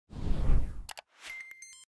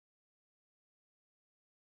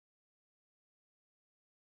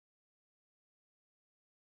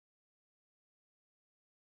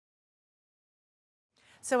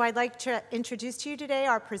So I'd like to introduce to you today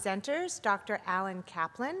our presenters. Dr. Alan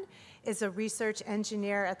Kaplan is a research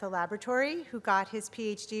engineer at the laboratory who got his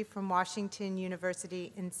PhD from Washington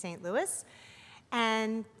University in St. Louis.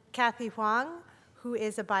 And Kathy Huang, who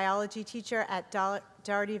is a biology teacher at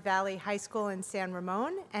Dougherty Valley High School in San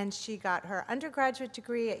Ramon, and she got her undergraduate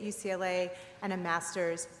degree at UCLA and a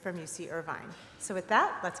master's from UC Irvine. So with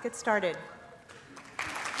that, let's get started.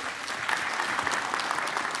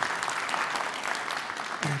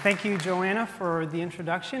 Thank you, Joanna, for the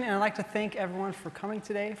introduction, and I'd like to thank everyone for coming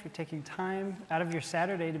today, for taking time out of your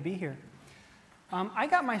Saturday to be here. I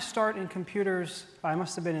got my start in computers, I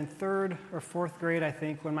must have been in 3rd or 4th grade, I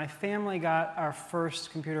think, when my family got our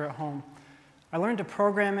first computer at home. I learned to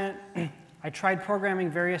program it. I tried programming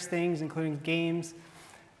various things, including games,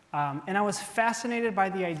 and I was fascinated by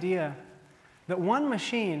the idea that one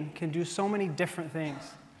machine can do so many different things.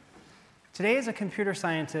 Today, as a computer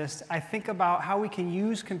scientist, I think about how we can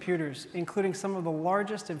use computers, including some of the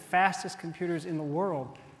largest and fastest computers in the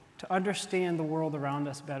world, to understand the world around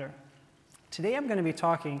us better. Today, I'm going to be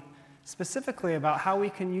talking specifically about how we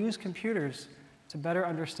can use computers to better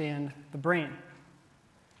understand the brain.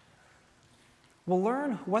 We'll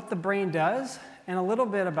learn what the brain does and a little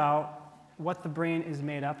bit about what the brain is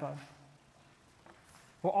made up of.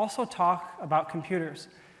 We'll also talk about computers.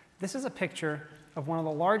 This is a picture of one of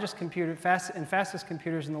the largest fastest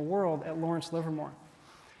computers in the world at Lawrence Livermore.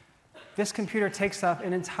 This computer takes up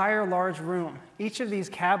an entire large room. Each of these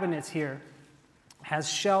cabinets here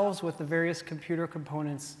has shelves with the various computer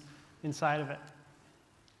components inside of it.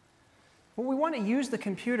 Well, we want to use the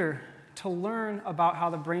computer to learn about how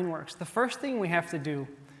the brain works. The first thing we have to do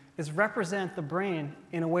is represent the brain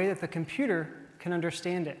in a way that the computer can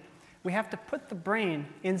understand it. We have to put the brain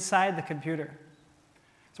inside the computer.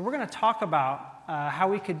 So we're going to talk about how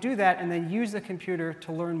we could do that and then use the computer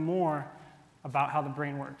to learn more about how the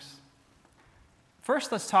brain works.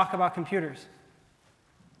 First, let's talk about computers.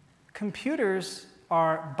 Computers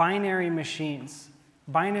are binary machines.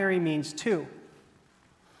 Binary means 2.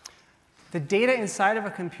 The data inside of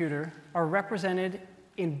a computer are represented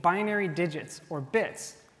in binary digits, or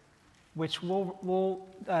bits, which we'll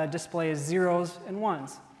display as 0s and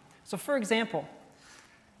 1s. So for example,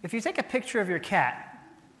 if you take a picture of your cat,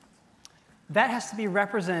 that has to be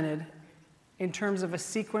represented in terms of a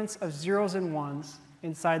sequence of 0s and 1s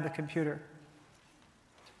inside the computer.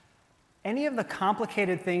 Any of the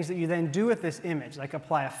complicated things that you then do with this image, like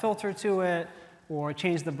apply a filter to it or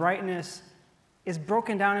change the brightness, is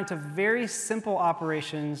broken down into very simple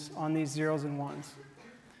operations on these 0s and 1s.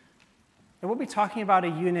 And we'll be talking about a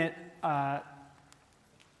unit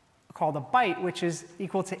called a byte, which is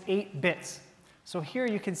equal to 8 bits. So here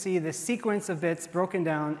you can see the sequence of bits broken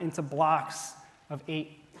down into blocks of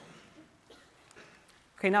 8.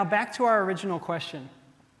 Okay, now back to our original question.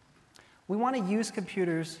 We want to use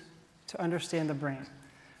computers to understand the brain.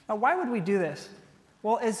 Now, why would we do this?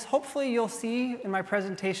 Well, as hopefully you'll see in my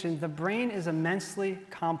presentation, the brain is immensely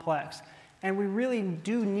complex, and we really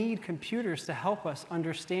do need computers to help us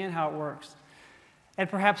understand how it works. And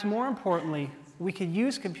perhaps more importantly, we could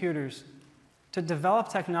use computers to develop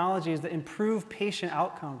technologies that improve patient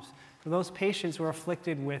outcomes for those patients who are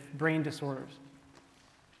afflicted with brain disorders.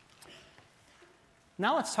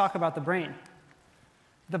 Now let's talk about the brain.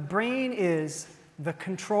 The brain is the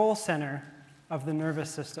control center of the nervous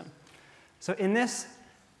system. So in this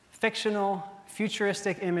fictional,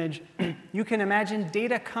 futuristic image, you can imagine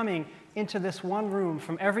data coming into this one room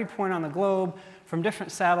from every point on the globe, from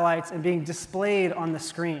different satellites, and being displayed on the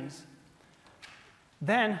screens.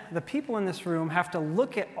 Then the people in this room have to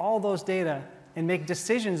look at all those data and make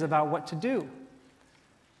decisions about what to do.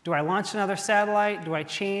 Do I launch another satellite? Do I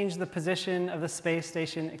change the position of the space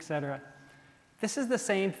station, et cetera? This is the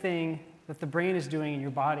same thing that the brain is doing in your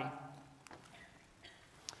body.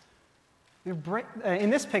 In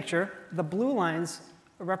this picture, the blue lines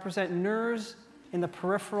represent nerves in the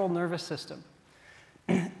peripheral nervous system.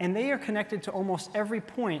 And they are connected to almost every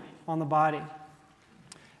point on the body.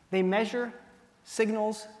 They measure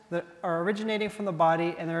signals that are originating from the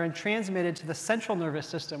body, and they're transmitted to the central nervous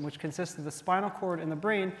system, which consists of the spinal cord and the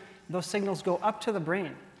brain. Those signals go up to the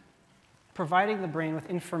brain, providing the brain with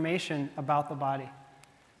information about the body.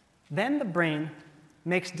 Then the brain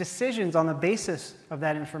makes decisions on the basis of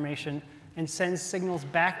that information and sends signals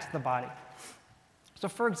back to the body. So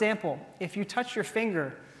for example, if you touch your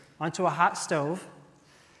finger onto a hot stove,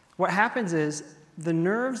 what happens is the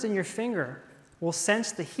nerves in your finger will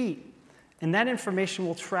sense the heat, and that information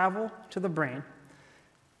will travel to the brain.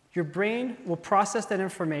 Your brain will process that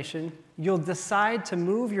information. You'll decide to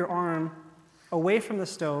move your arm away from the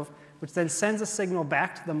stove which then sends a signal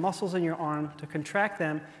back to the muscles in your arm to contract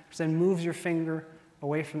them, which then moves your finger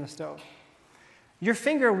away from the stove. Your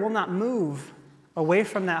finger will not move away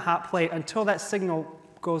from that hot plate until that signal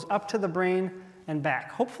goes up to the brain and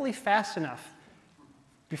back, hopefully fast enough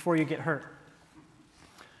before you get hurt.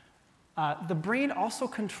 The brain also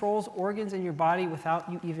controls organs in your body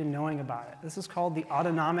without you even knowing about it. This is called the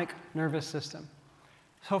autonomic nervous system.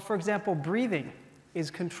 So, for example, breathing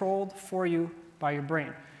is controlled for you by your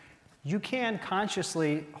brain. You can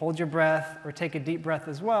consciously hold your breath or take a deep breath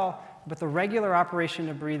as well, but the regular operation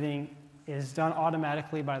of breathing is done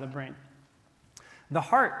automatically by the brain. The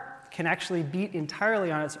heart can actually beat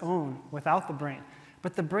entirely on its own without the brain,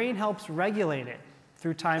 but the brain helps regulate it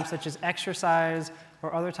through times such as exercise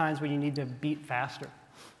or other times when you need to beat faster.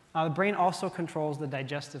 The brain also controls the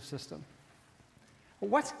digestive system. But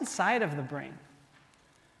what's inside of the brain?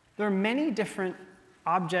 There are many different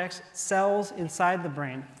objects, cells inside the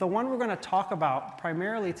brain. The one we're going to talk about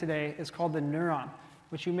primarily today is called the neuron,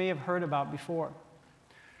 which you may have heard about before.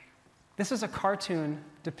 This is a cartoon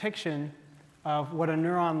depiction of what a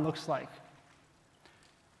neuron looks like.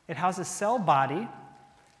 It has a cell body,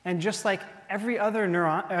 and just like every other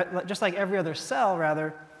neuron, just like every other cell,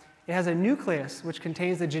 rather, it has a nucleus which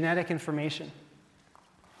contains the genetic information.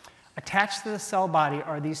 Attached to the cell body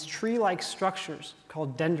are these tree-like structures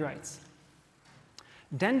called dendrites.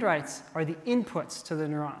 Dendrites are the inputs to the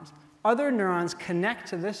neurons. Other neurons connect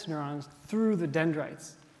to this neuron through the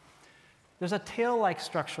dendrites. There's a tail-like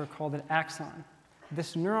structure called an axon.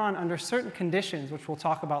 This neuron, under certain conditions, which we'll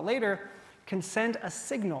talk about later, can send a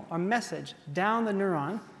signal, a message, down the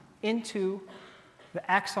neuron into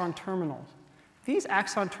the axon terminals. These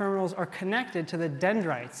axon terminals are connected to the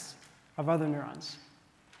dendrites of other neurons.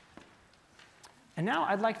 And now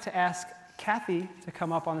I'd like to ask Kathy to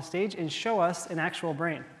come up on the stage and show us an actual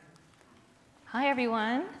brain. Hi,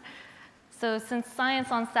 everyone. So since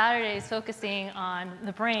Science on Saturday is focusing on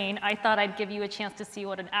the brain, I thought I'd give you a chance to see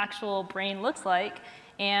what an actual brain looks like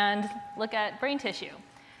and look at brain tissue.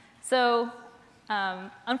 So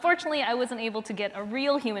unfortunately, I wasn't able to get a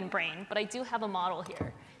real human brain, but I do have a model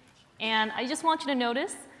here. And I just want you to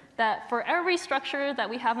notice that for every structure that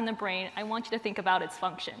we have in the brain, I want you to think about its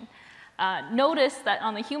function. Notice that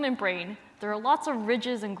on the human brain, there are lots of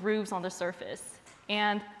ridges and grooves on the surface.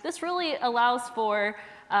 And this really allows for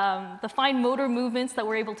the fine motor movements that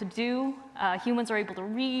we're able to do. Humans are able to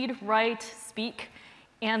read, write, speak.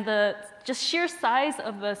 And the just sheer size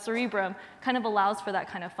of the cerebrum kind of allows for that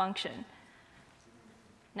kind of function.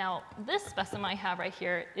 Now, this specimen I have right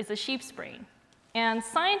here is a sheep's brain. And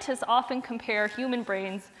scientists often compare human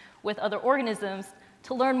brains with other organisms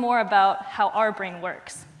to learn more about how our brain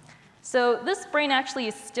works. So this brain actually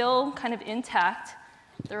is still kind of intact.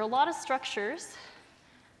 There are a lot of structures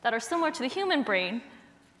that are similar to the human brain,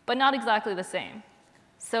 but not exactly the same.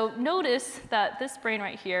 So notice that this brain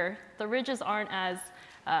right here, the ridges aren't as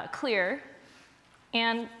clear.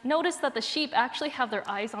 And notice that the sheep actually have their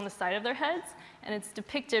eyes on the side of their heads, and it's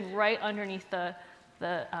depicted right underneath the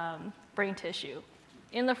brain tissue.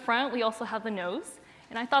 In the front, we also have the nose,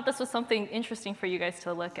 and I thought this was something interesting for you guys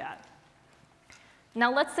to look at.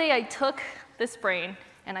 Now, let's say I took this brain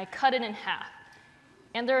and I cut it in half.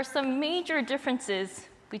 And there are some major differences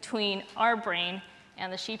between our brain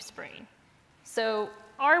and the sheep's brain. So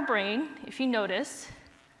our brain, if you notice,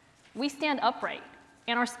 we stand upright,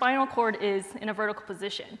 and our spinal cord is in a vertical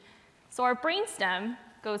position. So our brainstem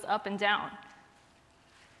goes up and down.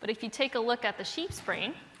 But if you take a look at the sheep's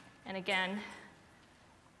brain, and again,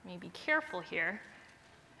 let me be careful here,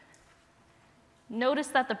 notice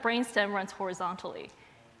that the brainstem runs horizontally.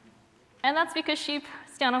 And that's because sheep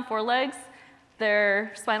stand on 4 legs,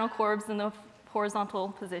 their spinal cord's in the horizontal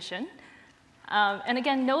position. And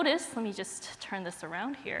again, notice, let me just turn this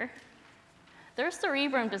around here, their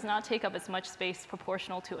cerebrum does not take up as much space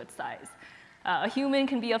proportional to its size. A human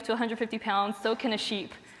can be up to 150 pounds, so can a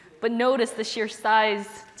sheep. But notice the sheer size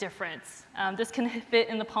difference. This can fit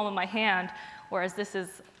in the palm of my hand, whereas this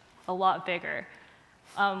is a lot bigger.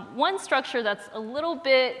 One structure that's a little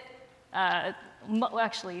bit,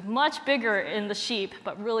 actually much bigger in the sheep,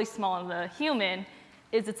 but really small in the human,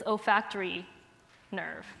 is its olfactory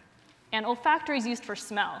nerve. And olfactory is used for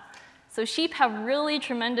smell. So sheep have really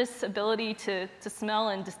tremendous ability to smell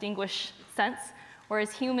and distinguish scents,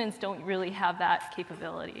 whereas humans don't really have that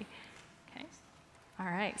capability. Okay. All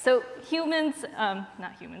right, so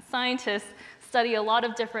scientists study a lot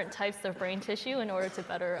of different types of brain tissue in order to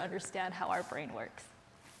better understand how our brain works.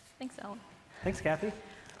 Thanks, Ellen. Thanks, Kathy.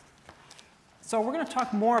 So we're going to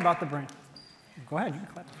talk more about the brain. Go ahead, you can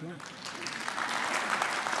clap if you want.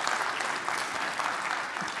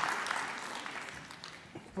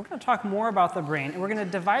 we're going to talk more about the brain, and we're going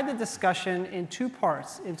to divide the discussion in two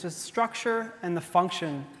parts, into structure and the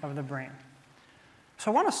function of the brain.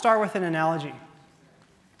 So I want to start with an analogy,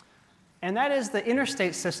 and that is the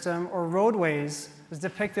interstate system, or roadways, is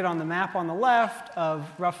depicted on the map on the left of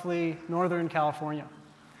roughly Northern California.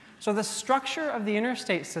 So the structure of the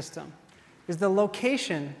interstate system is the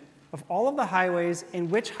location of all of the highways and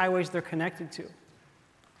which highways they're connected to.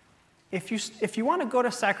 If you want to go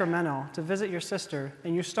to Sacramento to visit your sister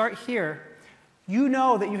and you start here, you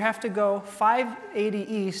know that you have to go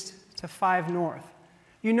 580 east to 5 north.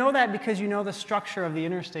 You know that because you know the structure of the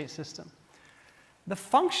interstate system. The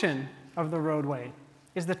function of the roadway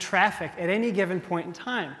is the traffic at any given point in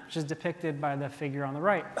time, which is depicted by the figure on the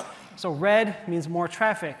right. So red means more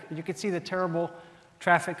traffic. You can see the terrible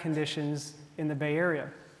traffic conditions in the Bay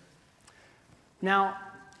Area. Now,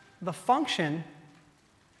 the function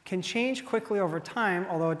can change quickly over time,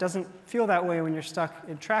 although it doesn't feel that way when you're stuck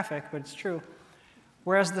in traffic, but it's true.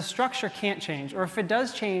 Whereas the structure can't change, or if it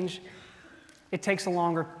does change, it takes a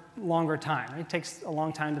longer time. It takes a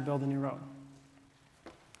long time to build a new road.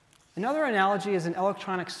 Another analogy is an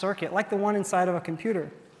electronic circuit, like the one inside of a computer.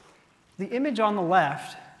 The image on the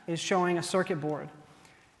left is showing a circuit board,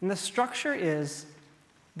 and the structure is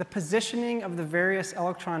the positioning of the various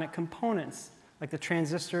electronic components, like the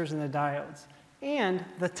transistors and the diodes, and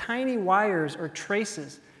the tiny wires or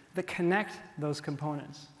traces that connect those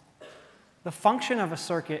components. The function of a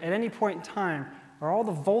circuit at any point in time are all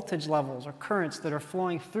the voltage levels or currents that are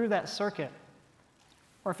flowing through that circuit.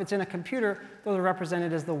 Or if it's in a computer, those are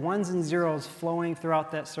represented as the ones and zeros flowing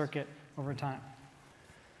throughout that circuit over time.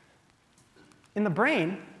 In the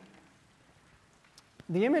brain,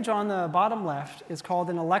 the image on the bottom left is called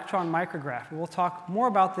an electron micrograph. We'll talk more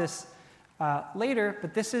about this later,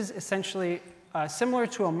 but this is essentially similar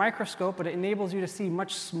to a microscope, but it enables you to see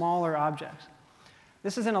much smaller objects.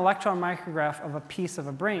 This is an electron micrograph of a piece of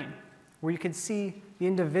a brain, where you can see the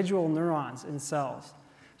individual neurons in cells.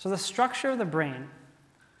 So the structure of the brain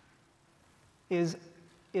is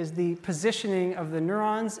the positioning of the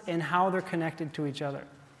neurons and how they're connected to each other.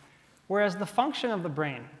 Whereas the function of the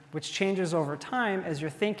brain, which changes over time as you're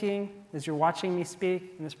thinking, as you're watching me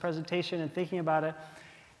speak in this presentation and thinking about it,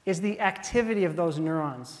 is the activity of those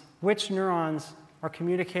neurons. Which neurons are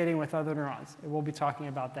communicating with other neurons? And we'll be talking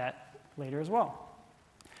about that later as well.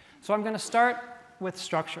 So I'm going to start with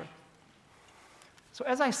structure. So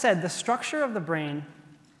as I said, the structure of the brain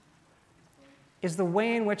is the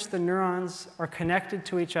way in which the neurons are connected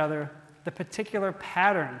to each other, the particular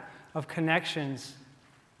pattern of connections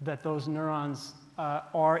that those neurons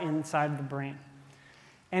are inside the brain.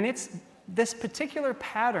 And it's this particular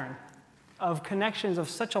pattern of connections of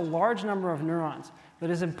such a large number of neurons that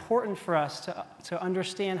is important for us to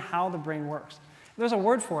understand how the brain works. There's a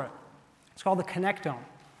word for it. It's called the connectome.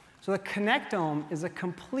 So the connectome is a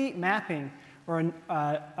complete mapping or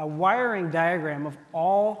a wiring diagram of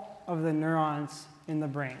all of the neurons in the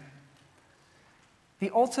brain. The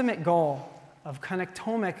ultimate goal of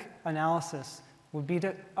connectomic analysis would be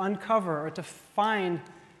to uncover or to find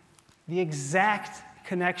the exact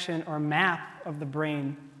connection or map of the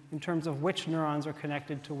brain in terms of which neurons are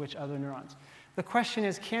connected to which other neurons. The question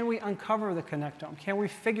is, can we uncover the connectome? Can we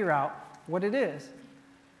figure out what it is?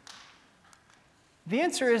 The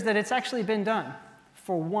answer is that it's actually been done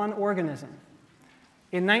for one organism.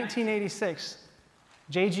 In 1986,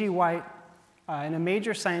 J.G. White, in a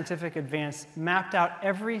major scientific advance, mapped out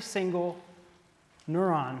every single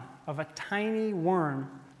neuron of a tiny worm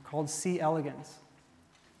called C. elegans.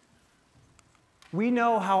 We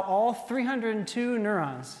know how all 302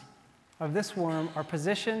 neurons of this worm are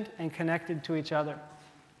positioned and connected to each other.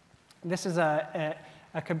 This is a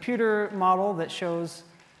computer model that shows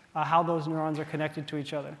how those neurons are connected to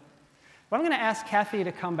each other. But I'm going to ask Kathy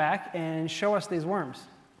to come back and show us these worms.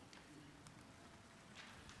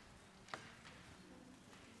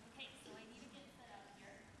 Okay, so I need to get set up here.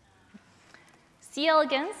 C.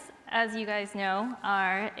 elegans, as you guys know,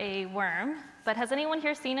 are a worm. But has anyone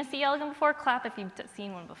here seen a C. elegans before? Clap if you've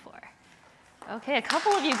seen one before. Okay, a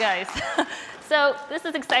couple of you guys. So this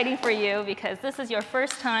is exciting for you because this is your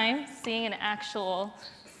first time seeing an actual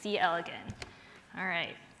C. elegans. All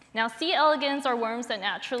right. Now, C. elegans are worms that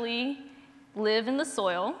naturally live in the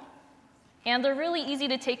soil, and they're really easy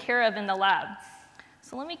to take care of in the lab.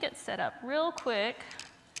 So let me get set up real quick.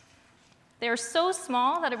 They're so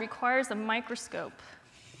small that it requires a microscope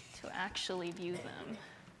to actually view them.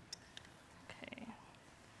 Okay.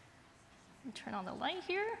 Let me turn on the light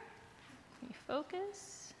here. Let me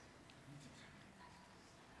focus.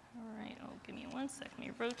 All right, oh, give me 1 second. Let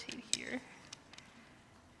me rotate here.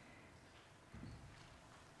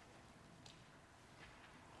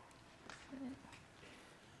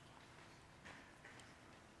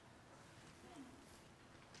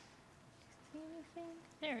 moving?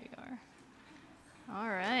 There we are. All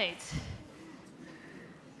right.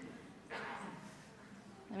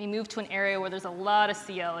 Let me move to an area where there's a lot of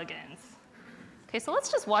C. elegans. Okay, so let's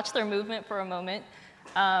just watch their movement for a moment.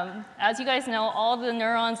 As you guys know, all the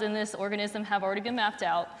neurons in this organism have already been mapped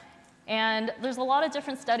out. And there's a lot of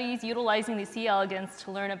different studies utilizing these C. elegans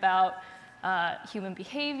to learn about human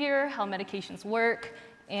behavior, how medications work,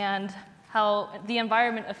 and how the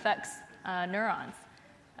environment affects neurons.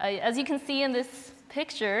 As you can see in this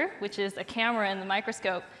picture, which is a camera and the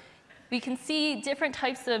microscope, we can see different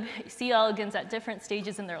types of C. elegans at different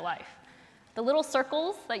stages in their life. The little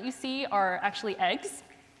circles that you see are actually eggs.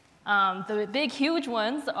 The big, huge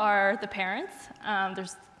ones are the parents.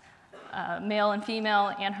 There's male and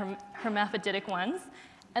female and hermaphroditic ones.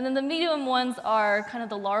 And then the medium ones are kind of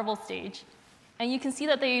the larval stage. And you can see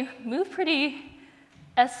that they move pretty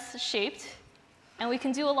S-shaped. And we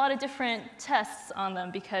can do a lot of different tests on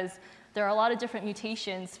them because there are a lot of different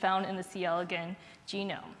mutations found in the C. elegans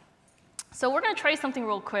genome. So we're going to try something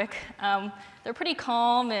real quick. They're pretty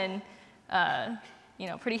calm and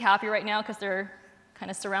pretty happy right now because they're kind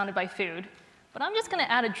of surrounded by food. But I'm just going to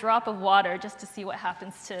add a drop of water just to see what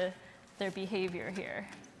happens to their behavior here.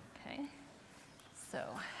 Okay, so,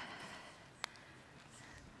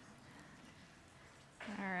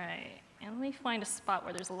 all right, and let me find a spot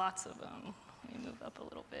where there's lots of them. Let me move up a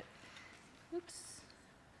little bit. Oops.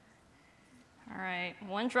 All right,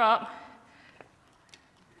 one drop.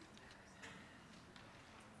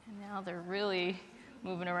 And now they're really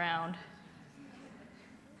moving around.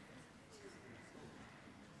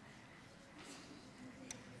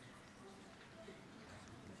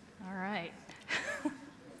 All right. You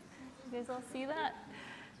guys all see that?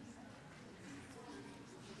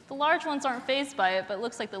 The large ones aren't fazed by it, but it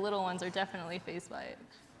looks like the little ones are definitely fazed by it.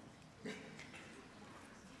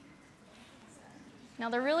 Now,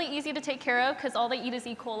 they're really easy to take care of because all they eat is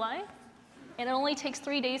E. coli, and it only takes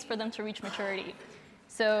 3 days for them to reach maturity.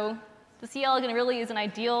 So the C. elegans really is an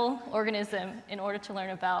ideal organism in order to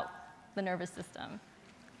learn about the nervous system.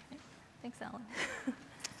 Okay. Thanks, Alan.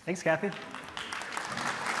 Thanks, Kathy.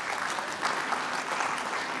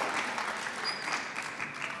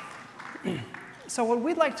 So what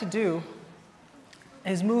we'd like to do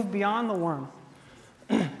is move beyond the worm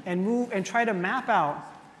and try to map out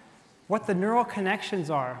what the neural connections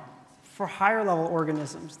are for higher level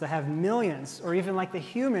organisms that have millions, or even like the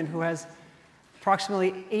human who has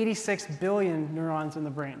approximately 86 billion neurons in the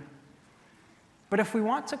brain. But if we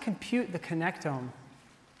want to compute the connectome,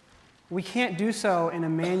 we can't do so in a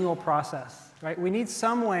manual process, right? We need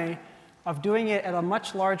some way of doing it at a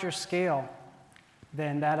much larger scale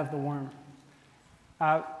than that of the worm.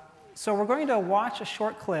 So we're going to watch a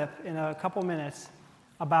short clip in a couple minutes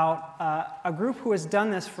about a group who has done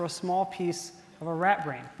this for a small piece of a rat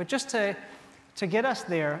brain. But just to get us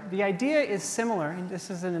there, the idea is similar, and this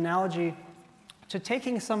is an analogy to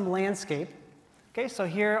taking some landscape. Okay, so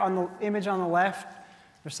here on the image on the left,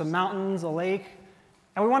 there's some mountains, a lake,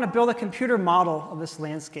 and we want to build a computer model of this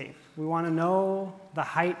landscape. We want to know the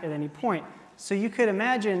height at any point. So you could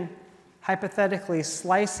imagine, hypothetically,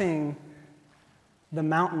 slicing the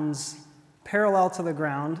mountains parallel to the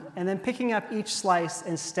ground, and then picking up each slice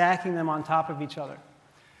and stacking them on top of each other.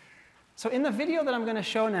 So in the video that I'm going to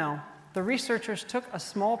show now, the researchers took a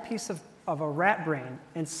small piece of a rat brain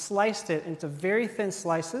and sliced it into very thin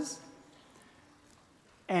slices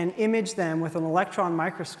and imaged them with an electron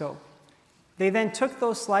microscope. They then took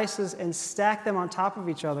those slices and stacked them on top of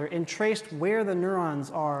each other and traced where the neurons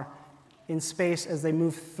are in space as they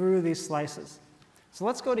move through these slices. So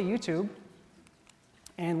let's go to YouTube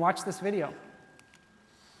and watch this video.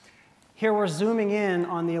 Here we're zooming in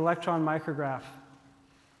on the electron micrograph.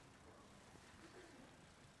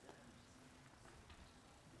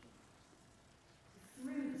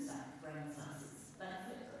 Through the stacked brain slices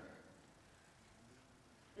benefit.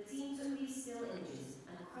 The team took these still images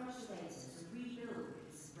and crunched the data to rebuild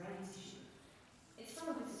this brain tissue. It's from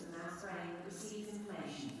a bit of the mouse brain that receives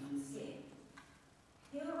information from the skin.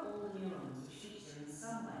 Here are all the neurons which feature in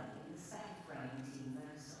some way in the speckled brain the team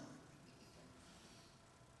focused on.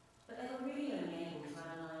 But they were really only able to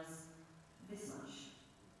analyse this much.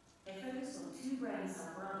 They focused on 2 brain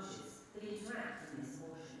cell branches that interact in this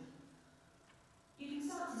portion. You can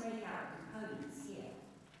start to make out the components here.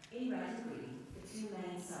 In red and green, the 2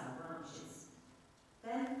 main cell branches.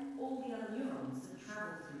 Then all the other neurons that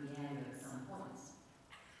travel through the area at some point.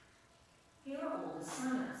 Here are all the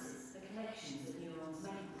synapses, the connections that neurons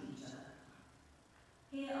make with each other.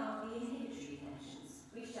 Here are the inhibitory connections,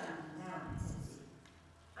 which dampen down activity.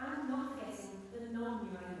 And not forgetting the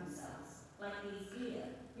non-neuronal cells, like these glia,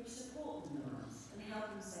 which support the neurons and help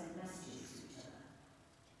them send messages to each other.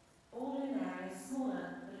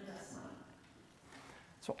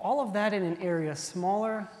 So all of that in an area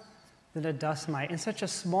smaller than a dust mite. In such a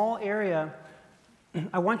small area,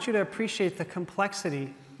 I want you to appreciate the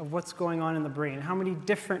complexity of what's going on in the brain, how many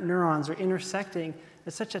different neurons are intersecting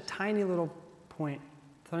at such a tiny little point,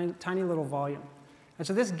 tiny little volume. And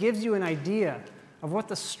so this gives you an idea of what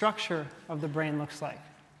the structure of the brain looks like.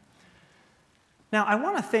 Now, I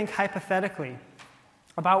want to think hypothetically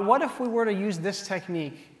about what if we were to use this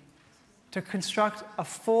technique to construct a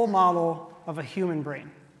full model of a human brain.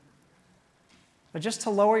 But just to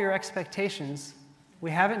lower your expectations,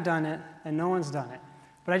 we haven't done it, and no one's done it.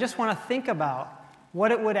 But I just want to think about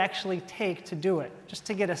what it would actually take to do it, just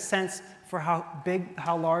to get a sense for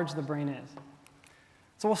how large the brain is.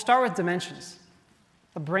 So we'll start with dimensions.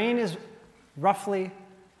 The brain is roughly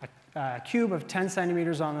a cube of 10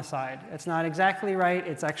 centimeters on the side. It's not exactly right.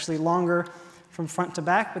 It's actually longer from front to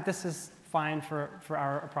back, but this is fine for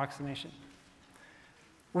our approximation.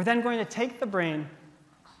 We're then going to take the brain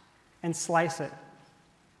and slice it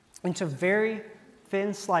into very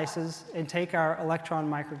thin slices and take our electron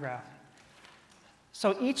micrograph.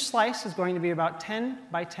 So each slice is going to be about 10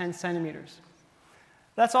 by 10 centimeters.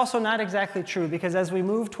 That's also not exactly true, because as we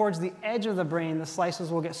move towards the edge of the brain, the slices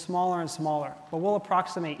will get smaller and smaller, but we'll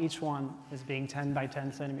approximate each one as being 10 by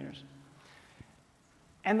 10 centimeters.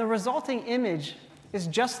 And the resulting image is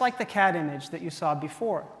just like the cat image that you saw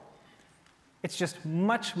before. It's just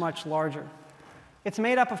much, much larger. It's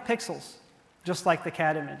made up of pixels, just like the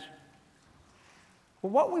cat image.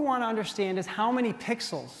 But what we want to understand is how many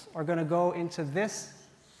pixels are going to go into this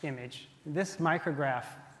image, this micrograph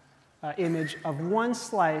image of one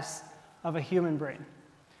slice of a human brain.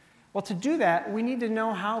 Well, to do that, we need to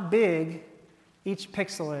know how big each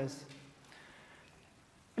pixel is.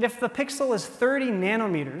 And if the pixel is 30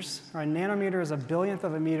 nanometers, or a nanometer is a billionth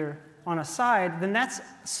of a meter on a side, then that's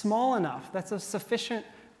small enough. That's a sufficient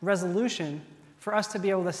resolution for us to be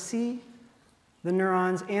able to see the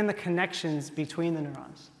neurons and the connections between the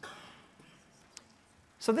neurons.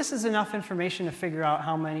 So this is enough information to figure out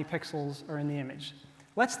how many pixels are in the image.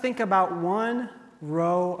 Let's think about one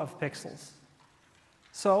row of pixels.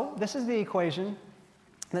 So this is the equation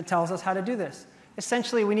that tells us how to do this.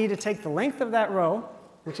 Essentially, we need to take the length of that row,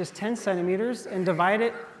 which is 10 centimeters, and divide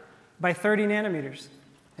it by 30 nanometers.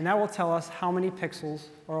 And that will tell us how many pixels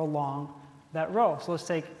are along that row. So let's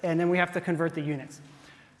take, and then we have to convert the units.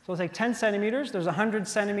 So let's take 10 centimeters. There's 100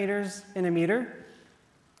 centimeters in a meter.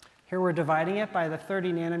 Here we're dividing it by the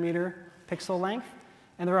 30 nanometer pixel length.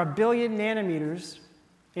 And there are 1 billion nanometers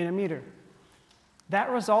in a meter. That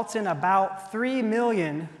results in about 3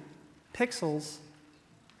 million pixels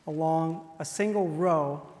along a single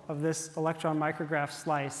row of this electron micrograph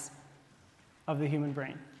slice of the human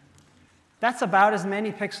brain. That's about as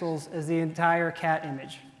many pixels as the entire cat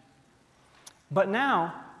image. But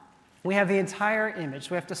now, we have the entire image.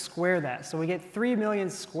 We have to square that. So we get 3 million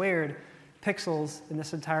squared pixels in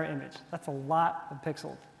this entire image. That's a lot of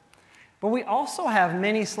pixels. But we also have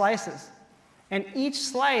many slices. And each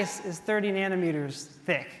slice is 30 nanometers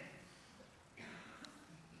thick.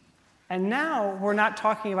 And now we're not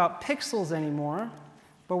talking about pixels anymore,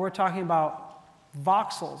 but we're talking about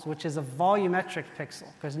voxels, which is a volumetric pixel.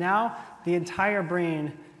 Because now the entire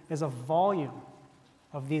brain is a volume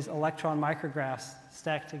of these electron micrographs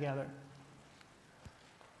stacked together.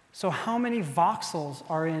 So how many voxels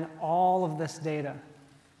are in all of this data?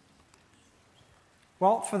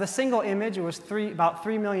 Well, for the single image, it was about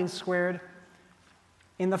 3 million squared.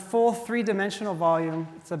 In the full three-dimensional volume,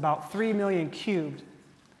 it's about 3 million cubed,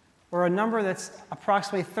 or a number that's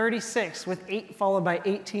approximately 36 with 8 followed by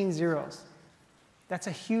 18 zeros. That's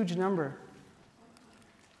a huge number.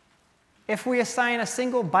 If we assign a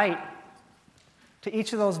single byte to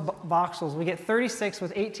each of those voxels, we get 36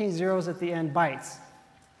 with 18 zeros at the end bytes,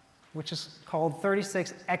 which is called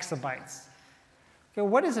 36 exabytes. Okay,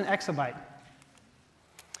 what is an exabyte?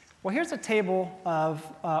 Well, here's a table of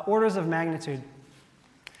orders of magnitude.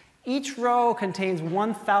 Each row contains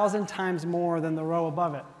 1,000 times more than the row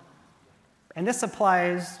above it. And this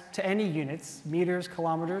applies to any units, meters,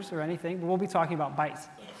 kilometers, or anything, but we'll be talking about bytes.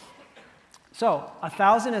 So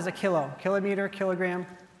 1,000 is a kilo, kilometer, kilogram.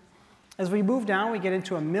 As we move down, we get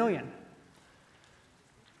into a million.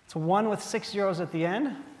 It's 1 with 6 zeros at the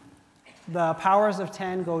end. The powers of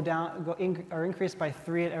 10 are increased by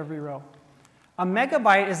 3 at every row. A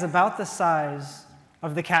megabyte is about the size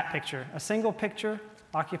of the cat picture. A single picture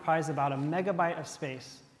occupies about a megabyte of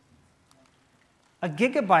space. A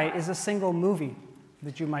gigabyte is a single movie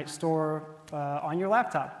that you might store on your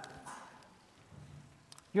laptop.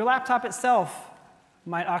 Your laptop itself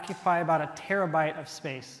might occupy about a terabyte of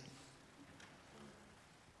space.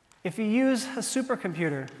 If you use a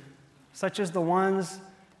supercomputer, such as the ones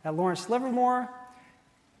At Lawrence Livermore,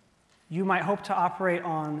 you might hope to operate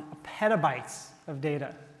on petabytes of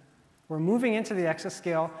data. We're moving into the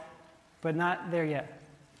exascale, but not there yet.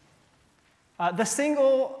 The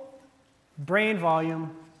single brain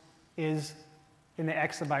volume is in the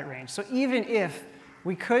exabyte range. So even if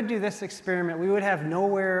we could do this experiment, we would have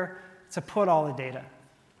nowhere to put all the data.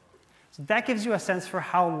 So that gives you a sense for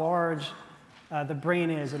how large the brain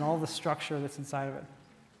is and all the structure that's inside of it.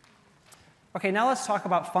 OK, now let's talk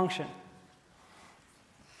about function.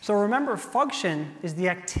 So remember, function is the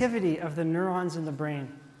activity of the neurons in the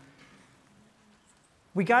brain.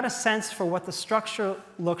 We got a sense for what the structure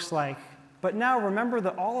looks like. But now remember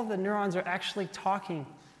that all of the neurons are actually talking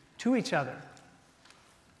to each other.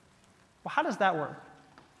 Well, how does that work?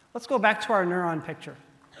 Let's go back to our neuron picture.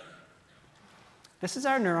 This is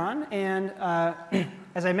our neuron. And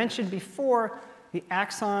as I mentioned before, the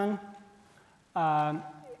axon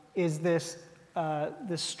is this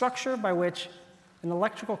structure by which an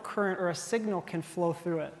electrical current or a signal can flow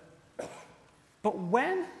through it. But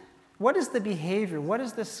what is the behavior? What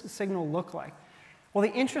does this signal look like? Well,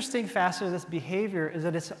 the interesting facet of this behavior is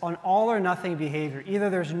that it's an all or nothing behavior. Either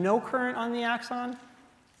there's no current on the axon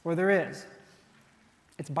or there is.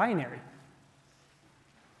 It's binary.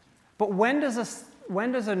 But when does a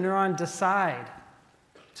neuron decide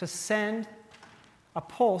to send a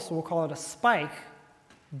pulse, we'll call it a spike,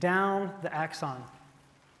 down the axon?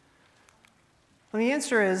 And the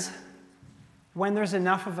answer is when there's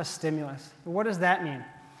enough of a stimulus. What does that mean?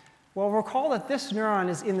 Well, recall that this neuron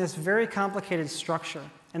is in this very complicated structure,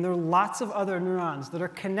 and there are lots of other neurons that are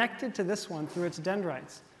connected to this one through its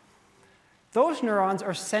dendrites. Those neurons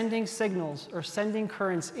are sending signals or sending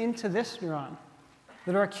currents into this neuron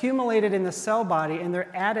that are accumulated in the cell body, and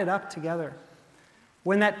they're added up together.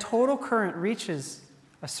 When that total current reaches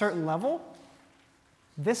a certain level,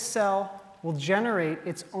 this cell will generate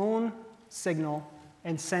its own signal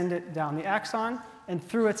and send it down the axon and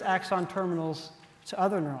through its axon terminals to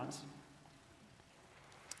other neurons.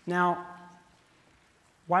 Now,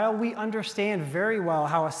 while we understand very well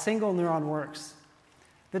how a single neuron works,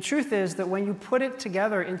 the truth is that when you put it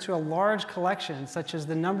together into a large collection, such as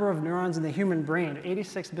the number of neurons in the human brain,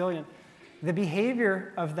 86 billion, the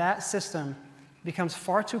behavior of that system becomes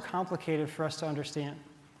far too complicated for us to understand.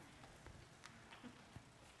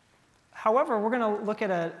 However, we're going to look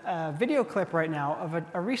at a video clip right now of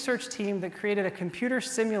a research team that created a computer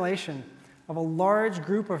simulation of a large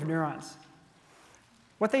group of neurons.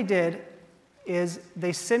 What they did is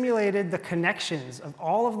they simulated the connections of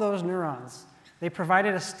all of those neurons. They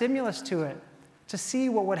provided a stimulus to it to see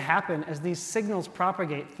what would happen as these signals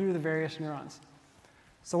propagate through the various neurons.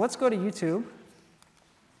 So let's go to YouTube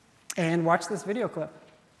and watch this video clip.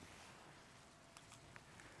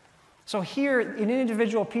 So here, in an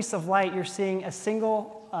individual piece of light, you're seeing a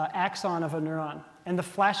single axon of a neuron. And the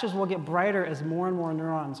flashes will get brighter as more and more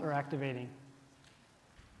neurons are activating.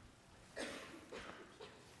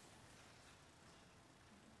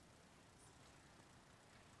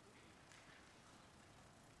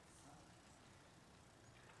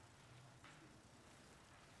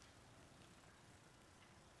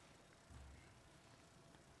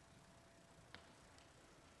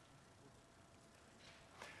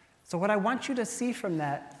 So what I want you to see from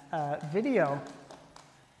that video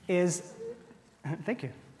is, thank you,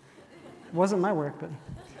 it wasn't my work,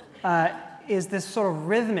 but is this sort of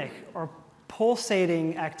rhythmic or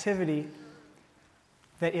pulsating activity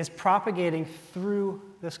that is propagating through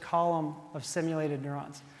this column of simulated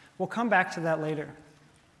neurons. We'll come back to that later.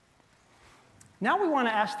 Now we want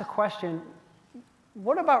to ask the question,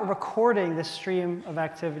 what about recording this stream of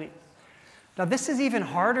activity? Now, this is even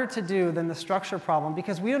harder to do than the structure problem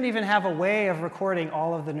because we don't even have a way of recording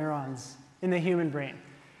all of the neurons in the human brain.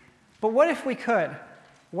 But what if we could?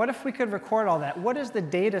 What if we could record all that? What is the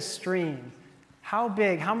data stream? How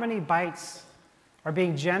big, how many bytes are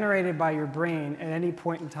being generated by your brain at any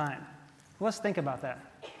point in time? Let's think about that.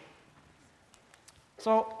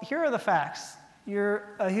 So here are the facts. Your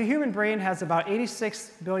human brain has about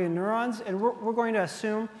 86 billion neurons, and we're going to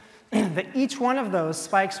assume that each one of those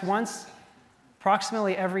spikes once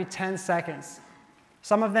approximately every 10 seconds.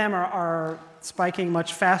 Some of them are spiking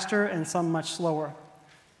much faster and some much slower,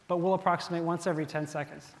 but we'll approximate once every 10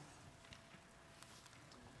 seconds.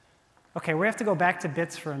 OK, we have to go back to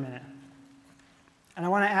bits for a minute. And I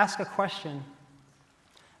want to ask a question.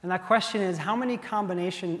 And that question is, how many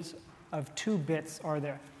combinations of 2 bits are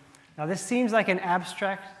there? Now, this seems like an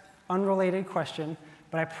abstract, unrelated question,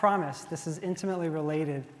 but I promise this is intimately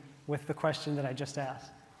related with the question that I just asked.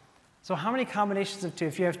 So how many combinations of 2?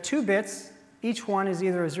 If you have 2 bits, each one is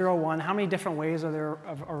either a 0 or 1, how many different ways are there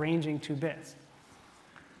of arranging 2 bits?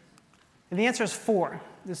 And the answer is 4.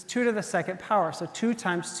 There's 2 to the second power, so 2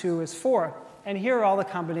 times 2 is 4. And here are all the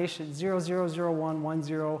combinations, 0, 0, 0, 1, 1,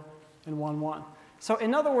 0, and 1, 1. So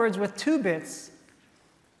in other words, with 2 bits,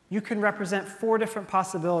 you can represent 4 different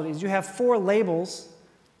possibilities. You have 4 labels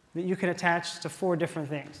that you can attach to 4 different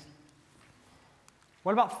things.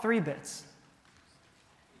 What about 3 bits?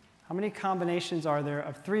 How many combinations are there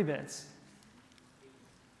of 3 bits?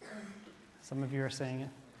 Some of you are saying it.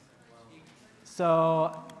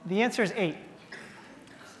 So the answer is 8.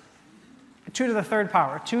 2 to the third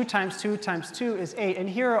power. 2 times 2 times 2 is 8. And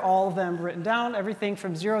here are all of them written down, everything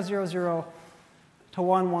from 0, 0, 0 to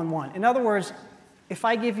 1, 1, 1. In other words, if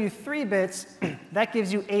I give you 3 bits, that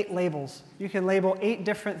gives you 8 labels. You can label 8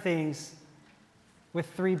 different things with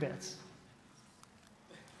 3 bits.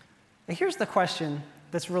 And here's the question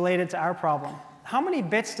that's related to our problem. How many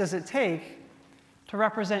bits does it take to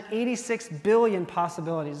represent 86 billion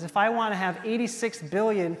possibilities? If I want to have 86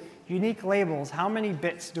 billion unique labels, how many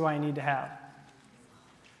bits do I need to have?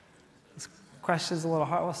 This question's a little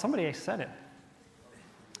hard. Well, somebody said it.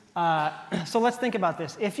 So let's think about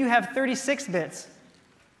this. If you have 36 bits,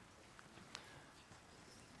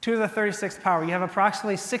 2 to the 36th power, you have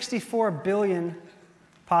approximately 64 billion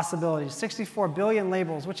possibilities, 64 billion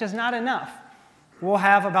labels, which is not enough. We'll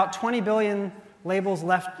have about 20 billion labels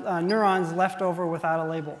left, neurons left over without a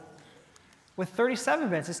label. With 37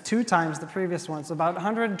 bits, it's 2 times the previous one, so about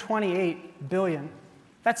 128 billion.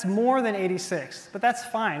 That's more than 86, but that's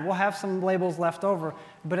fine. We'll have some labels left over,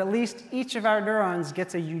 but at least each of our neurons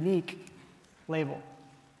gets a unique label.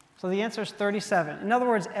 So the answer is 37. In other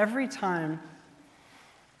words, every time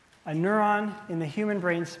a neuron in the human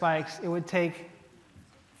brain spikes, it would take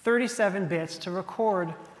 37 bits to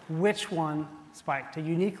record which one spiked, to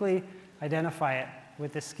uniquely identify it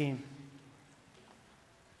with this scheme.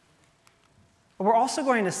 But we're also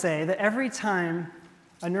going to say that every time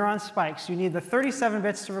a neuron spikes, you need the 37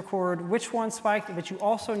 bits to record which one spiked, but you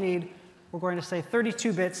also need, we're going to say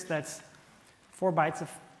 32 bits, that's 4 bytes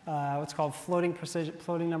of what's called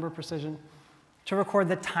floating number precision, to record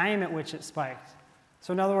the time at which it spiked.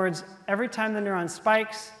 So in other words, every time the neuron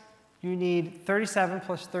spikes, you need 37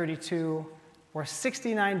 plus 32, or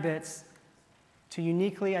 69 bits, to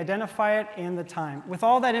uniquely identify it and the time. With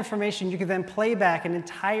all that information, you can then play back an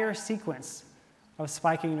entire sequence of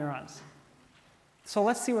spiking neurons. So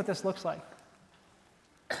let's see what this looks like.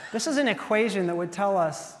 This is an equation that would tell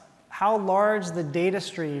us how large the data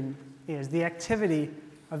stream is, the activity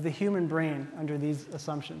of the human brain under these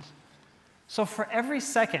assumptions. So for every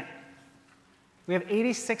second, we have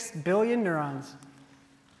 86 billion neurons.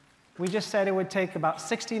 We just said it would take about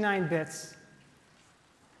 69 bits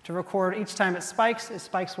to record each time it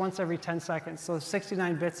spikes once every 10 seconds. So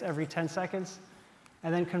 69 bits every 10 seconds.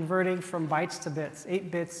 And then converting from bytes to bits. 8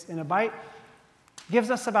 bits in a byte gives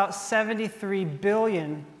us about 73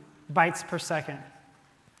 billion bytes per second.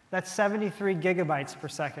 That's 73 gigabytes per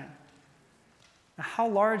second. Now, how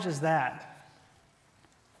large is that?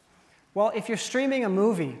 Well, if you're streaming a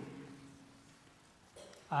movie,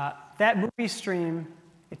 that movie stream,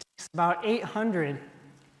 it takes about 800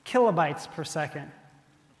 kilobytes per second.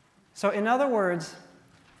 So in other words,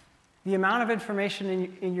 the amount of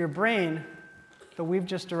information in your brain that we've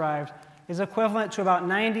just derived is equivalent to about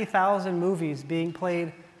 90,000 movies being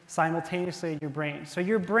played simultaneously in your brain. So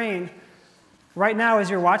your brain, right now as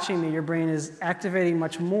you're watching me, your brain is activating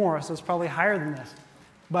much more, so it's probably higher than this.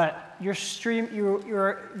 But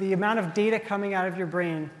the amount of data coming out of your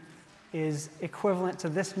brain is equivalent to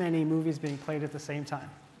this many movies being played at the same time.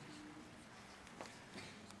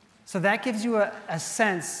 So that gives you a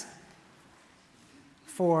sense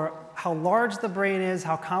for how large the brain is,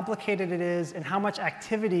 how complicated it is, and how much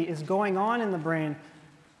activity is going on in the brain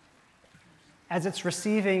as it's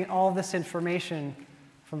receiving all this information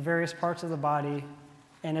from various parts of the body,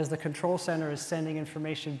 and as the control center is sending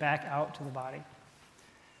information back out to the body.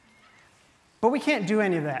 But we can't do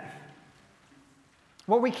any of that.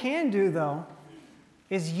 What we can do, though,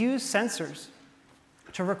 is use sensors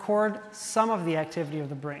to record some of the activity of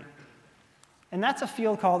the brain. And that's a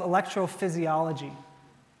field called electrophysiology.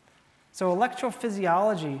 So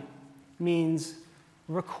electrophysiology means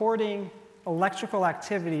recording electrical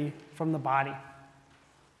activity from the body.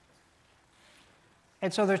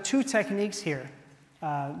 And so there are 2 techniques here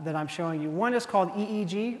that I'm showing you. One is called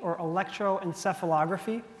EEG, or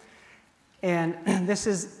electroencephalography. And this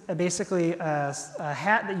is basically a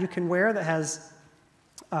hat that you can wear that has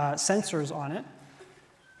sensors on it.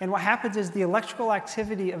 And what happens is the electrical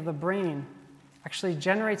activity of the brain actually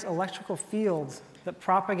generates electrical fields that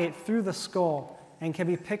propagate through the skull and can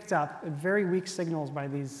be picked up at very weak signals by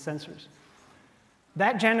these sensors.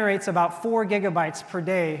 That generates about 4 gigabytes per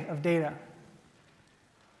day of data.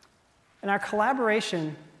 In our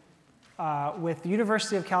collaboration with the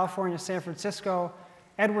University of California, San Francisco,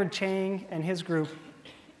 Edward Chang and his group,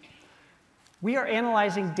 we are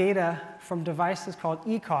analyzing data from devices called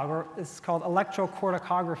ECOG, or it's called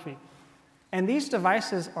electrocorticography. And these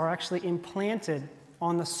devices are actually implanted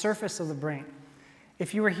on the surface of the brain.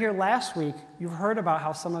 If you were here last week, you heard about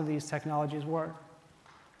how some of these technologies work.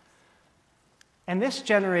 And this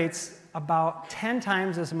generates about 10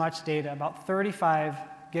 times as much data, about 35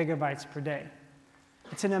 gigabytes per day.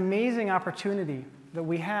 It's an amazing opportunity that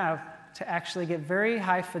we have to actually get very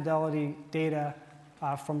high fidelity data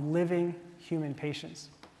from living human patients.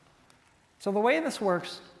 So the way this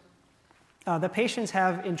works, the patients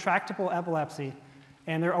have intractable epilepsy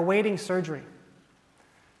and they're awaiting surgery.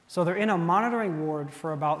 So they're in a monitoring ward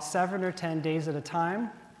for about 7 or 10 days at a time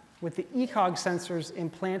with the ECOG sensors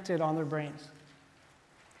implanted on their brains.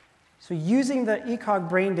 So using the ECOG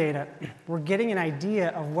brain data, we're getting an idea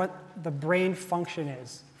of what the brain function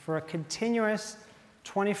is for a continuous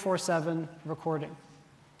 24/7 recording.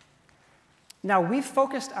 Now, we've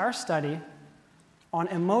focused our study on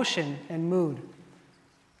emotion and mood.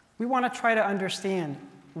 We want to try to understand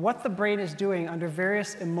what the brain is doing under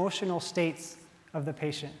various emotional states of the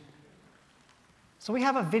patient. So we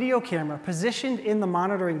have a video camera positioned in the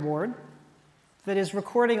monitoring ward that is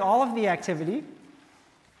recording all of the activity,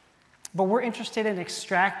 but we're interested in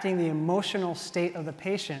extracting the emotional state of the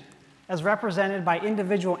patient as represented by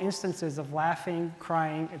individual instances of laughing,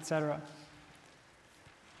 crying, etc.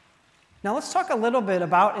 Now let's talk a little bit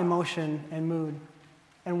about emotion and mood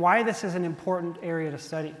and why this is an important area to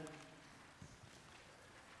study.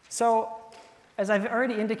 So, as I've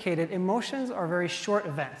already indicated, emotions are very short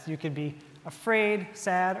events. You could be afraid,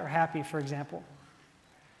 sad, or happy, for example.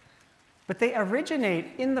 But they originate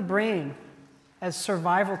in the brain as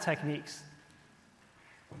survival techniques.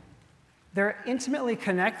 They're intimately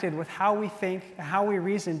connected with how we think and how we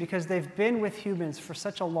reason because they've been with humans for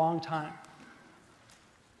such a long time.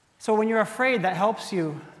 So when you're afraid, that helps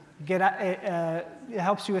you it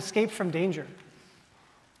helps you escape from danger.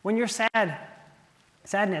 When you're sad,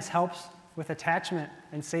 sadness helps with attachment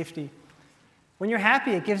and safety. When you're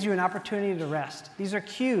happy, it gives you an opportunity to rest. These are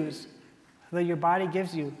cues that your body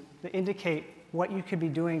gives you that indicate what you could be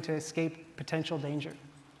doing to escape potential danger.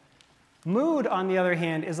 Mood, on the other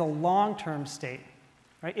hand, is a long-term state.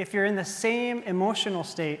 Right? If you're in the same emotional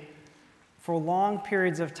state for long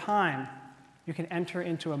periods of time, you can enter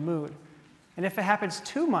into a mood. And if it happens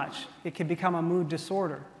too much, it can become a mood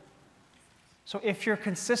disorder. So if you're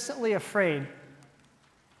consistently afraid,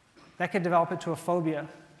 that could develop into a phobia.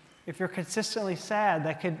 If you're consistently sad,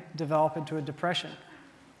 that could develop into a depression.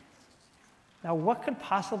 Now, what could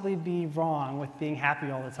possibly be wrong with being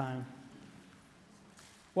happy all the time?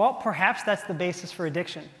 Well, perhaps that's the basis for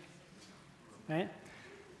addiction, right?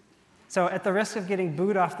 So at the risk of getting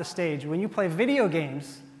booed off the stage, when you play video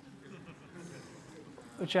games,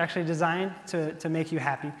 which are actually designed to make you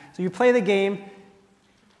happy, so you play the game,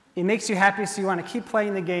 it makes you happy, so you want to keep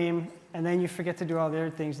playing the game, and then you forget to do all the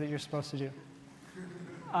other things that you're supposed to do.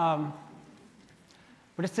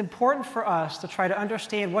 But it's important for us to try to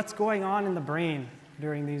understand what's going on in the brain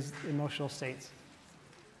during these emotional states.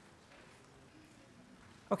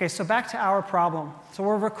 Okay, so back to our problem. So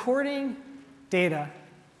we're recording data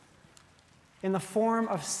in the form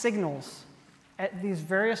of signals at these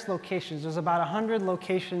various locations. There's about 100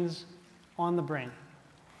 locations on the brain.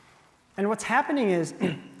 And what's happening is,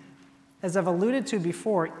 as I've alluded to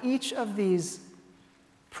before, each of these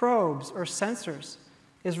probes or sensors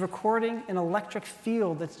is recording an electric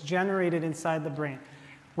field that's generated inside the brain.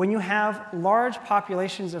 When you have large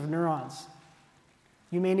populations of neurons,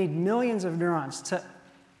 you may need millions of neurons to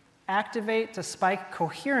activate, to spike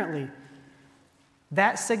coherently.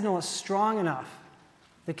 That signal is strong enough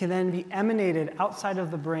that can then be emanated outside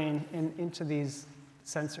of the brain and into these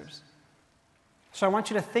sensors. So I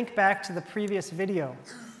want you to think back to the previous video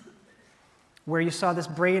where you saw this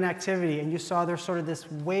brain activity and you saw there's sort of this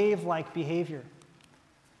wave-like behavior.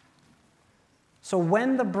 So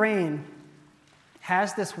when the brain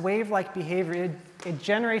has this wave-like behavior, it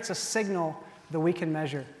generates a signal that we can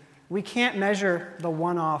measure. We can't measure the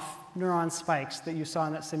one-off neuron spikes that you saw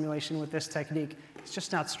in that simulation with this technique. It's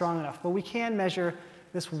just not strong enough. But we can measure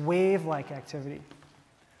this wave-like activity.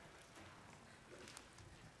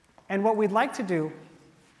 And what we'd like to do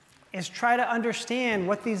is try to understand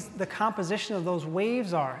what the composition of those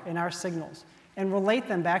waves are in our signals and relate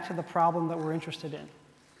them back to the problem that we're interested in.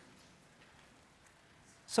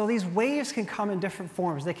 So these waves can come in different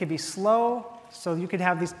forms. They could be slow, so you could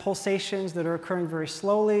have these pulsations that are occurring very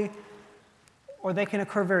slowly, or they can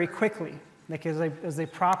occur very quickly, like as they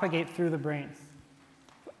propagate through the brain.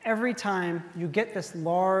 every time you get this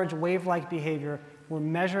large wave-like behavior, we're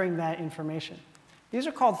measuring that information. These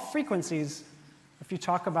are called frequencies if you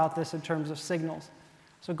talk about this in terms of signals.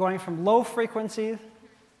 So going from low frequencies,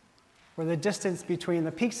 where the distance between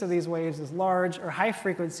the peaks of these waves is large, or high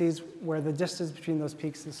frequencies, where the distance between those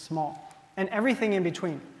peaks is small, and everything in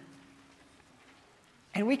between.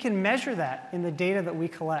 And we can measure that in the data that we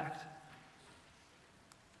collect.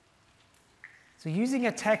 So using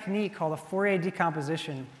a technique called a Fourier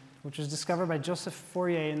decomposition, which was discovered by Joseph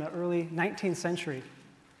Fourier in the early 19th century,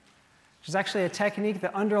 which is actually a technique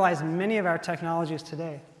that underlies many of our technologies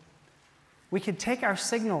today, we can take our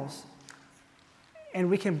signals and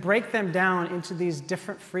we can break them down into these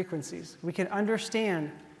different frequencies. We can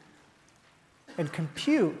understand and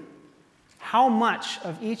compute how much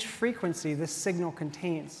of each frequency this signal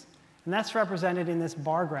contains. And that's represented in this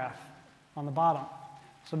bar graph on the bottom.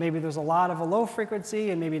 So maybe there's a lot of a low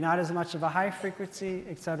frequency and maybe not as much of a high frequency,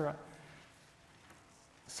 et cetera.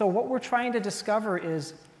 So what we're trying to discover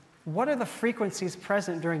is, what are the frequencies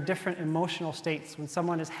present during different emotional states? When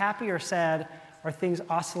someone is happy or sad, are things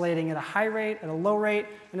oscillating at a high rate, at a low rate?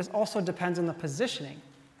 And this also depends on the positioning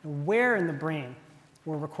and where in the brain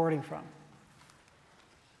we're recording from.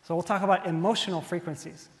 So we'll talk about emotional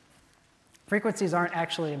frequencies. Frequencies aren't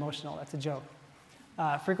actually emotional. That's a joke.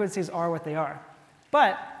 Frequencies are what they are.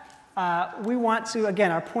 But we want to,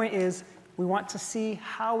 again, our point is we want to see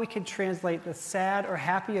how we can translate the sad or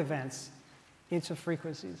happy events into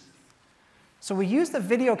frequencies. So we use the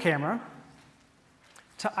video camera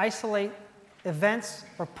to isolate events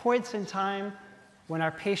or points in time when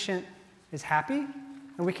our patient is happy,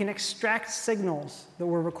 and we can extract signals that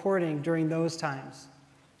we're recording during those times.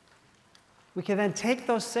 We can then take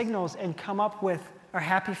those signals and come up with our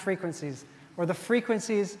happy frequencies, or the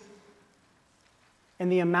frequencies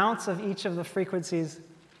and the amounts of each of the frequencies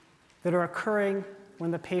that are occurring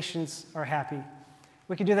when the patients are happy.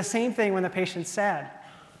 We can do the same thing when the patient's sad.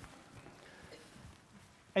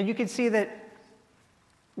 And you can see that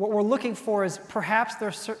what we're looking for is perhaps there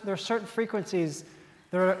are certain frequencies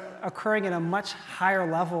that are occurring at a much higher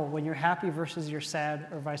level when you're happy versus you're sad,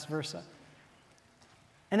 or vice versa.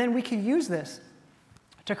 And then we can use this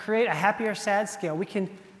to create a happy or sad scale. We can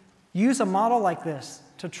use a model like this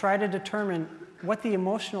to try to determine what the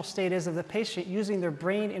emotional state is of the patient using their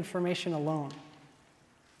brain information alone.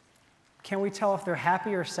 Can we tell if they're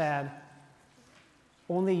happy or sad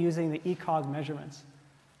only using the ECOG measurements?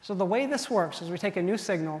 So the way this works is we take a new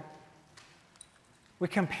signal, we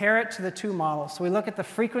compare it to the two models. So we look at the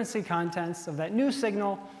frequency contents of that new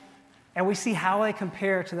signal, and we see how they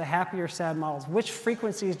compare to the happy or sad models. Which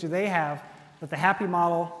frequencies do they have that the happy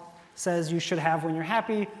model says you should have when you're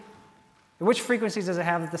happy? And which frequencies does it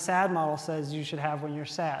have that the sad model says you should have when you're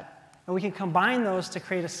sad? And we can combine those to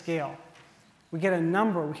create a scale. We get a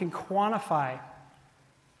number. We can quantify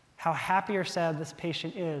how happy or sad this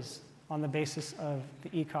patient is on the basis of the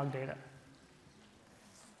ECOG data.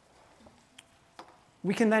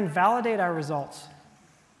 We can then validate our results.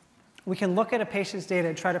 We can look at a patient's data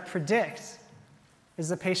and try to predict, is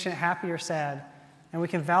the patient happy or sad? And we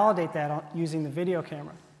can validate that using the video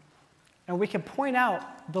camera. And we can point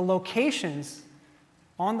out the locations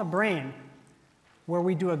on the brain where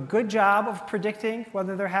we do a good job of predicting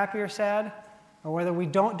whether they're happy or sad, or whether we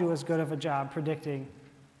don't do as good of a job predicting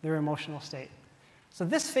their emotional state. So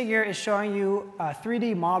this figure is showing you a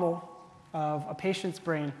 3D model of a patient's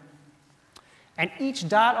brain. And each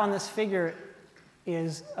dot on this figure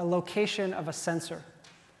is a location of a sensor.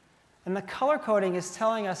 And the color coding is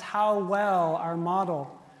telling us how well our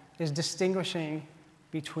model is distinguishing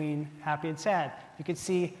between happy and sad. You can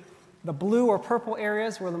see the blue or purple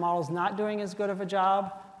areas where the model is not doing as good of a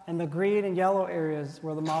job, and the green and yellow areas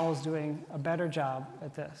where the model is doing a better job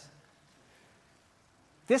at this.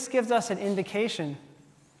 This gives us an indication,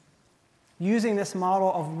 using this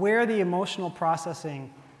model, of where the emotional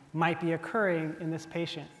processing might be occurring in this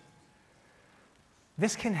patient.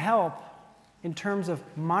 This can help in terms of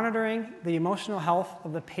monitoring the emotional health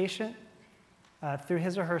of the patient through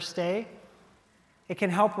his or her stay. It can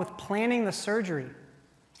help with planning the surgery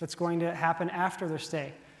that's going to happen after their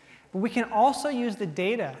stay. But we can also use the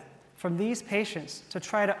data from these patients to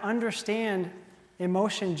try to understand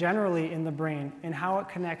emotion generally in the brain and how it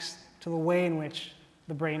connects to the way in which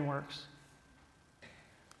the brain works.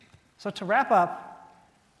 So to wrap up,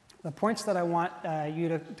 the points that I want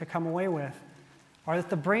you to come away with are that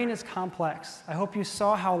the brain is complex. I hope you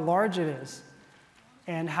saw how large it is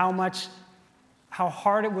and how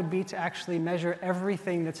hard it would be to actually measure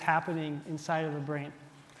everything that's happening inside of the brain.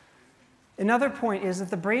 Another point is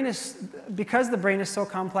that because the brain is so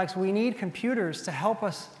complex, we need computers to help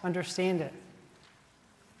us understand it.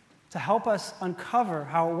 to help us uncover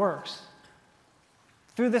how it works.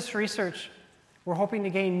 Through this research, we're hoping to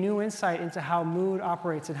gain new insight into how mood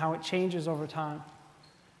operates and how it changes over time.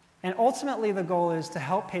 And ultimately, the goal is to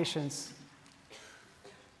help patients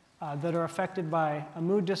that are affected by a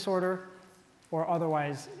mood disorder or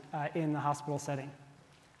otherwise in the hospital setting.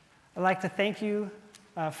 I'd like to thank you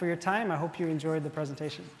for your time. I hope you enjoyed the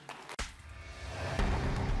presentation.